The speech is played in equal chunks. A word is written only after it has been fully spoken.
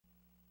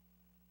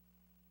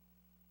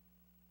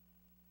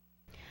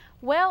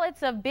Well,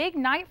 it's a big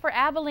night for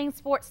Abilene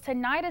sports.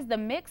 Tonight is the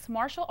Mixed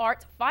Martial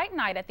Arts Fight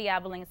Night at the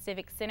Abilene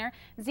Civic Center.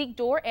 Zeke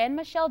Dorr and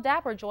Michelle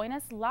Dapper join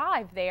us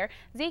live there.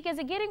 Zeke, is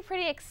it getting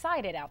pretty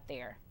excited out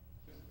there?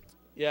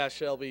 Yeah,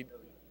 Shelby,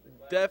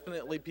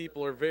 definitely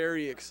people are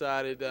very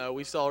excited.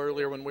 We saw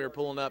earlier when we were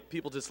pulling up,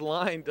 people just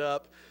lined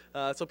up.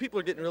 So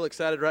people are getting real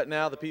excited right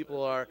now.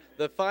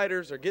 The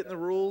fighters are getting the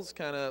rules,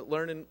 kind of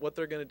learning what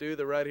they're going to do.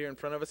 They're right here in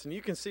front of us. And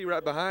you can see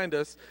right behind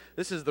us,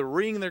 this is the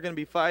ring they're going to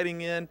be fighting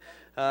in.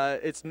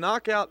 It's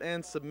knockout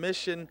and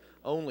submission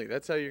only.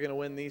 That's how you're going to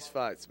win these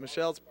fights.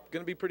 Michelle, it's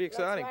going to be pretty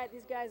exciting. That's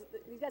right.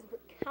 These guys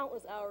put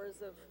countless hours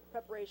of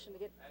preparation to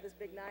get this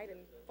big night, and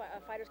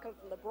fighters come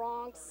from the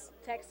Bronx,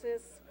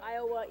 Texas,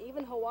 Iowa,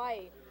 even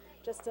Hawaii,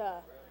 just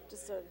to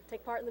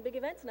take part in the big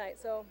event tonight.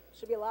 So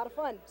should be a lot of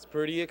fun. It's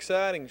pretty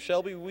exciting.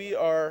 Shelby, we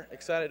are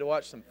excited to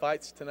watch some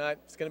fights tonight.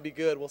 It's going to be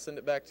good. We'll send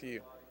it back to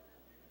you.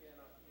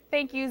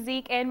 Thank you,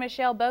 Zeke and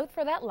Michelle, both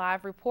for that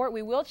live report.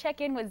 We will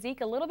check in with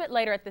Zeke a little bit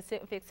later at the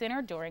Civic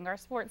Center during our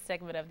sports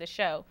segment of the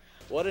show.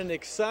 What an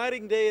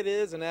exciting day it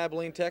is in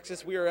Abilene,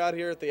 Texas. We are out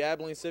here at the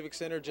Abilene Civic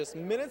Center just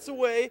minutes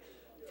away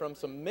from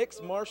some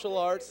mixed martial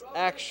arts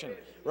action.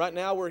 Right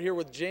now we're here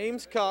with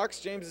JamesCox.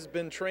 James has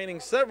been training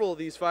several of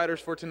these fighters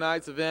for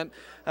tonight's event.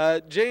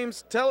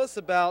 James, tell us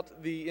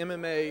about the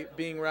MMA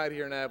being right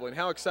here in Abilene.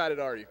 How excited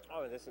are you?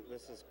 Oh, this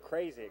is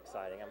crazy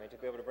exciting. I mean, to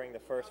be able to bring the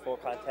first full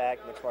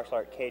contact mixed martial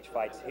art cage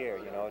fights here,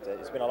 you know,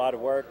 it's been a lot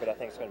of work, but I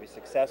think it's going to be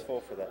successful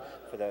for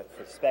the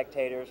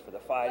spectators, for the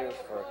fighters,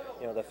 for,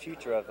 you know, the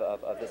future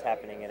of this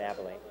happening in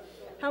Abilene.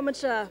 How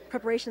much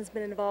preparation has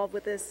been involved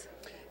with this?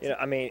 You know,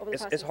 I mean,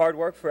 it's hard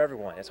work for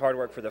everyone. It's hard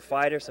work for the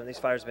fighters. Some of these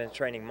fighters have been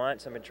training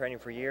months. Some have been training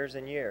for years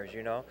and years,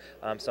 you know.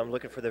 Some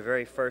looking for the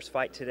very first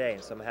fight today,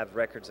 and some have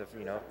records of,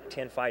 you know,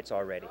 10 fights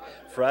already.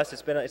 For us,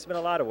 it's been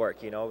a lot of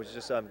work, you know. It was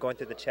just going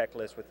through the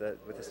checklist with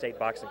the State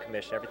Boxing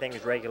Commission. Everything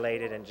is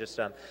regulated and just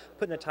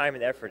putting the time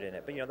and effort in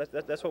it. But, you know,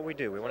 that's what we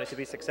do. We want it to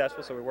be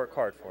successful, so we work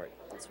hard for it.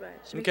 That's right.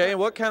 Okay, and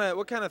what kind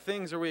of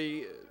things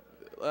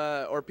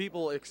are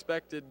people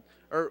expected,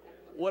 or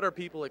what are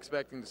people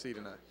expecting to see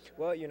tonight?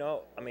 Well, you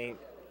know, I mean,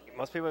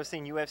 most people have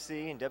seen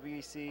UFC and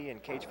WEC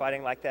and cage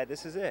fighting like that.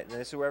 This is it, and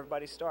this is where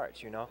everybody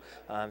starts, you know.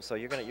 So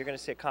you're gonna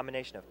see a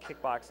combination of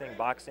kickboxing,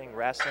 boxing,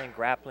 wrestling,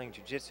 grappling,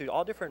 jiu-jitsu,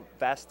 all different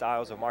vast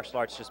styles of martial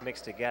arts just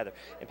mixed together,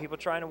 and people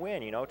trying to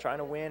win, you know,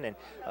 and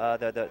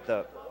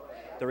the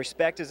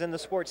respect is in the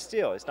sport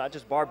still. It's not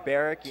just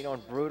barbaric, you know,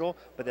 and brutal,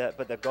 but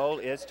the goal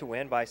is to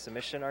win by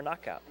submission or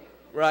knockout.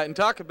 Right, and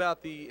talk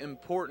about the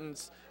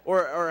importance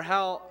or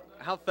how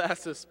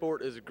fast this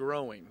sport is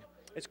growing.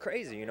 It's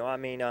crazy, you know. I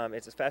mean,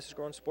 it's the fastest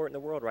growing sport in the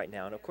world right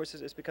now, and of course,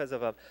 it's because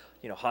of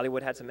you know,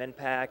 Hollywood had some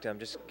impact.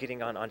 Just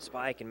getting on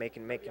Spike and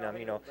making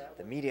you know,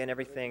 the media and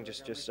everything.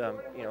 Just you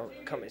know,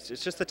 it's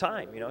just the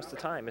time. You know, it's the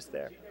time. It's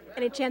there.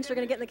 Any chance you're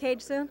going to get in the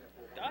cage soon?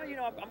 You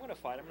know, I'm going to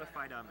fight. I'm going to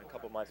fight in a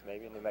couple months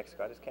maybe in New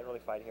Mexico. I just can't really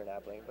fight here in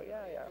Abilene, but yeah,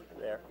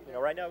 there. You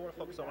know, right now I want to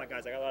focus on my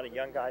guys. I got a lot of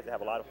young guys that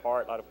have a lot of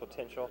heart, a lot of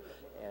potential,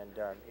 and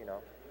you know,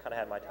 kind of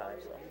had my time.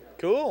 So.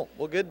 Cool.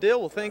 Well, good deal.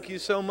 Well, thank you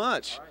so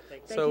much. All right,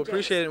 thank you. So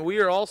appreciate it. We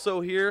are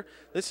also here.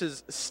 This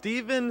is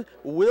Stephen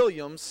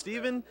Williams.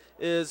 Stephen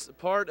is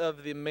part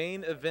of the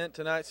main event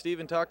tonight.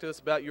 Stephen, talk to us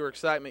about your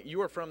excitement.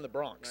 You are from the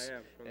Bronx. I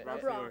am from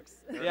the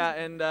Bronx. Yeah,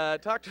 and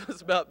talk to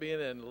us about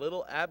being in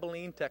little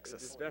Abilene,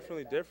 Texas. It's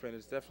definitely different.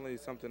 It's definitely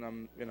something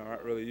I'm, you know,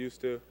 not really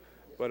used to,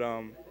 but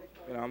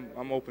you know,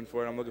 I'm open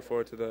for it. I'm looking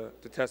forward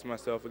to test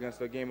myself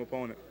against a game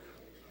opponent.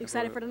 You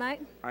excited for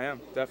tonight? I am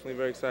definitely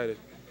very excited.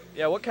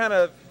 Yeah, what kind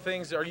of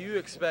things are you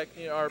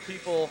expecting? Are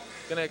people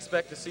going to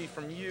expect to see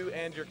from you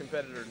and your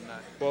competitor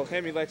tonight? Well,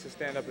 he likes to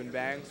stand up and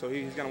bang, so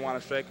he's going to want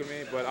to strike with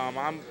me. But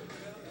I'm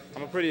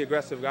a pretty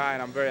aggressive guy,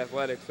 and I'm very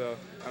athletic, so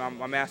and I'm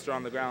a master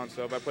on the ground.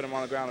 So if I put him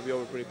on the ground, I'll be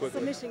over pretty quickly.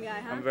 Submission guy,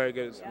 huh? I'm very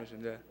good at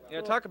submission. Yeah. Yeah.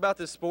 Cool. Talk about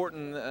this sport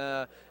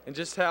and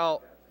just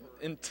how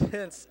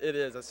intense it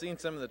is. I've seen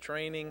some of the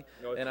training,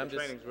 and the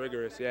training's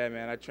rigorous. Yeah,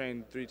 man. I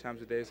train 3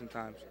 times a day,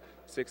 sometimes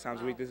 6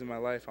 times a week. This is my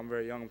life. I'm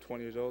very young. I'm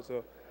 20 years old,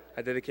 so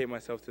I dedicate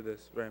myself to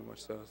this very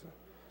much so.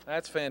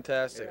 That's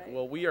fantastic. Yeah.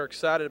 Well, we are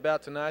excited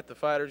about tonight. The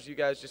fighters, you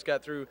guys just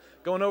got through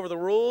going over the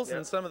rules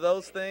and some of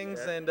those things.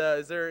 Yeah. And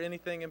is there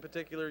anything in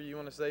particular you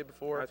want to say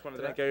before? I just want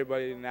to thank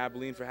everybody in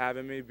Abilene for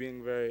having me.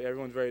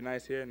 Everyone's very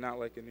nice here, not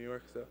like in New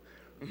York. So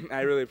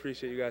I really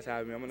appreciate you guys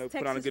having me. I'm going to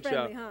put on a good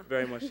show. Huh?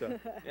 Very much so.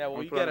 Yeah,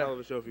 well, you got a hell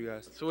of a show for you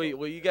guys. Sweet.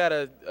 Well, you got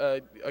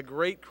a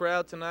great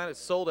crowd tonight. It's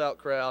a sold-out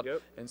crowd.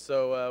 Yep. And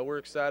so we're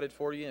excited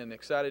for you and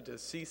excited to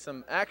see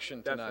some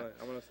action tonight.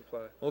 Definitely. I'm going to supply.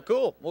 Well,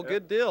 cool. Well,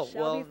 good deal.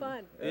 Shall be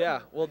fun.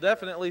 Yeah. Well,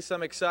 definitely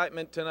some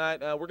excitement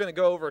tonight. We're going to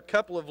go over a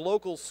couple of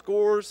local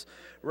scores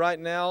right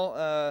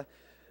now.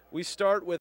 We start with